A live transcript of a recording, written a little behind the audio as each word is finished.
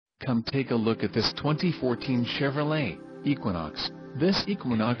Come take a look at this 2014 Chevrolet Equinox. This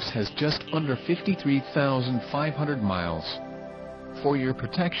Equinox has just under 53,500 miles. For your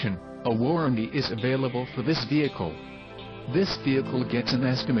protection, a warranty is available for this vehicle. This vehicle gets an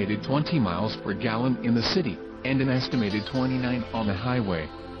estimated 20 miles per gallon in the city, and an estimated 29 on the highway.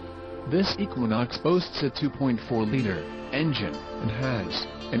 This Equinox boasts a 2.4-liter engine, and has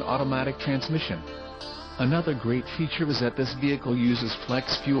an automatic transmission. Another great feature is that this vehicle uses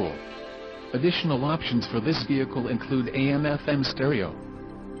flex fuel. Additional options for this vehicle include AM/FM stereo.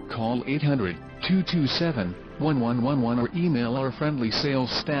 Call 800-227-1111 or email our friendly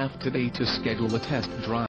sales staff today to schedule a test drive.